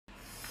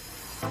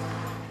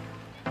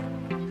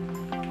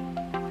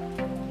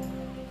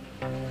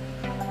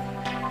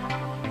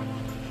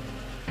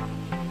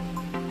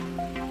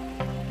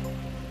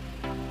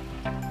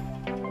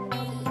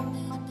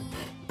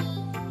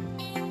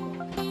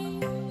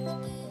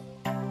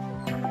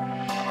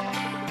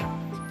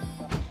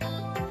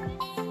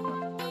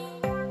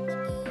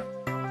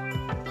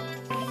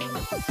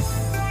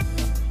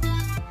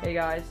Hey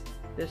guys,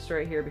 this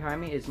right here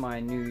behind me is my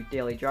new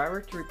daily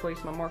driver to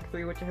replace my Mark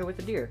III with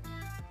a deer.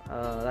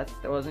 That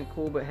wasn't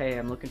cool, but hey,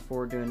 I'm looking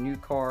forward to a new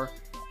car,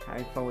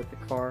 having fun with the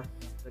car.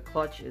 The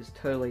clutch is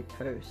totally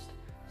toast,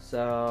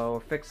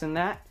 so fixing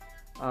that.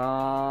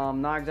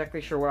 I'm not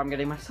exactly sure what I'm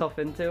getting myself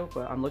into,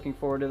 but I'm looking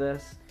forward to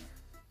this.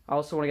 I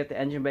also want to get the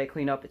engine bay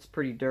cleaned up. It's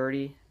pretty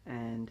dirty,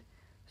 and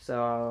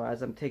so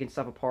as I'm taking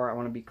stuff apart, I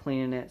want to be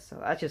cleaning it.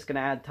 So that's just gonna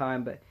add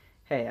time, but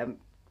hey,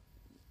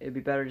 it'd be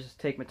better just to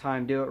take my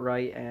time, do it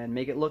right, and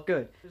make it look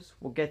good.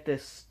 We'll get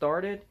this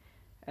started,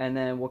 and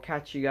then we'll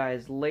catch you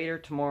guys later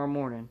tomorrow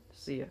morning.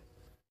 See ya.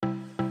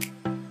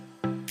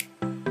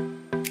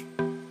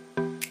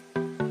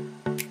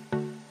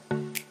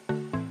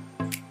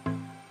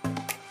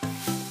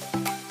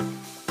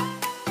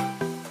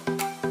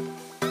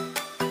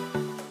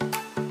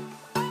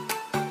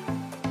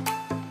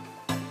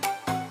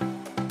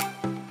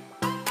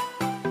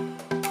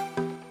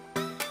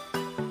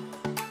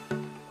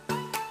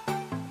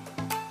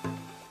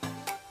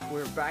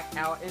 We're back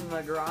out in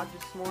the garage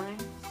this morning,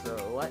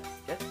 so let's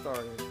get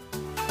started.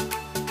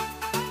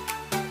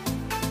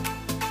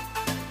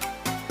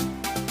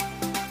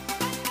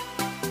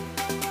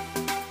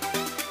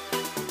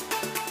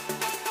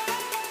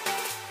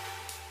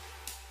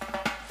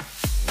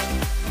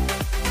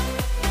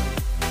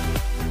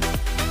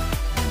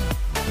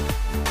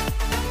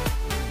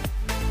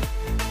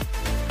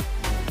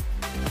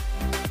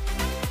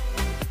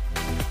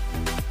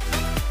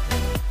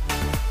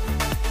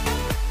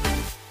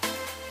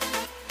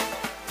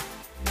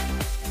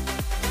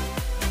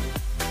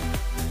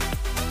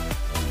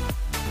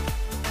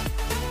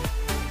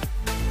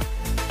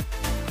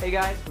 Hey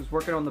guys, was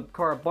working on the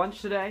car a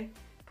bunch today.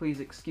 Please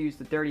excuse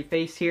the dirty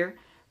face here,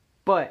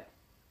 but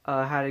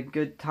had a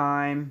good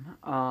time.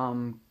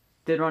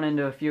 Did run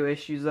into a few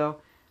issues though.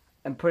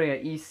 I'm putting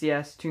an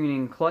ECS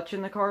tuning clutch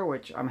in the car,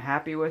 which I'm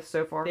happy with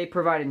so far. They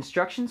provide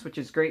instructions, which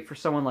is great for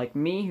someone like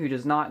me who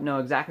does not know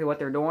exactly what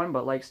they're doing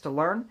but likes to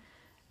learn,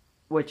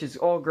 which is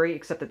all great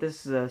except that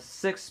this is a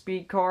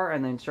 6-speed car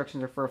and the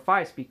instructions are for a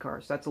 5-speed car,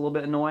 so that's a little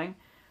bit annoying.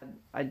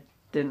 I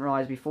didn't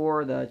realize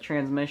before the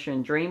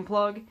transmission drain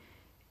plug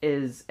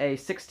is a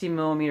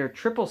 16mm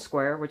triple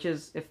square, which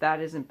is, if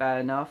that isn't bad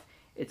enough,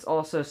 it's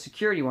also a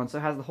security one, so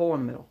it has the hole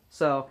in the middle.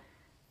 So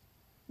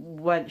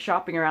went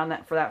shopping around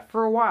for that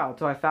for a while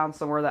until I found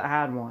somewhere that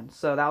had one.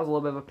 So that was a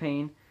little bit of a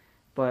pain,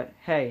 but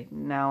hey,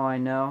 now I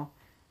know.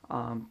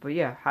 But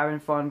yeah,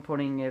 having fun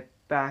putting it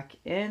back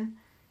in,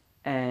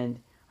 and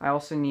I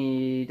also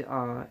need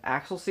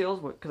axle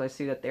seals because I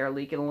see that they're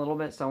leaking a little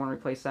bit, so I want to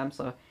replace them.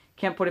 So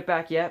can't put it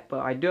back yet,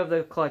 but I do have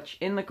the clutch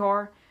in the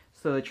car.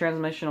 So the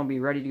transmission will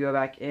be ready to go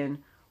back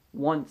in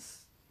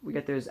once we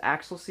get those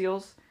axle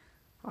seals.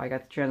 I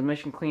got the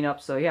transmission cleaned up,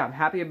 so yeah, I'm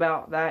happy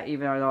about that,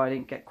 even though I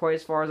didn't get quite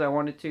as far as I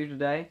wanted to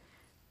today.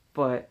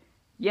 But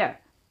yeah,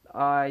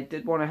 I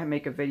did want to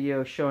make a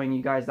video showing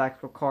you guys the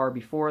actual car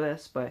before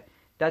this, but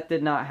that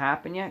did not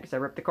happen yet because I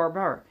ripped the car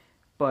apart.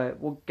 But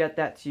we'll get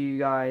that to you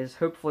guys,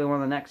 hopefully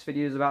one of the next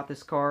videos about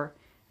this car,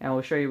 and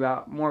we'll show you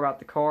more about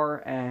the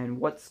car and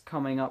what's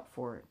coming up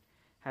for it.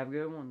 Have a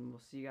good one. We'll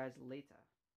see you guys later.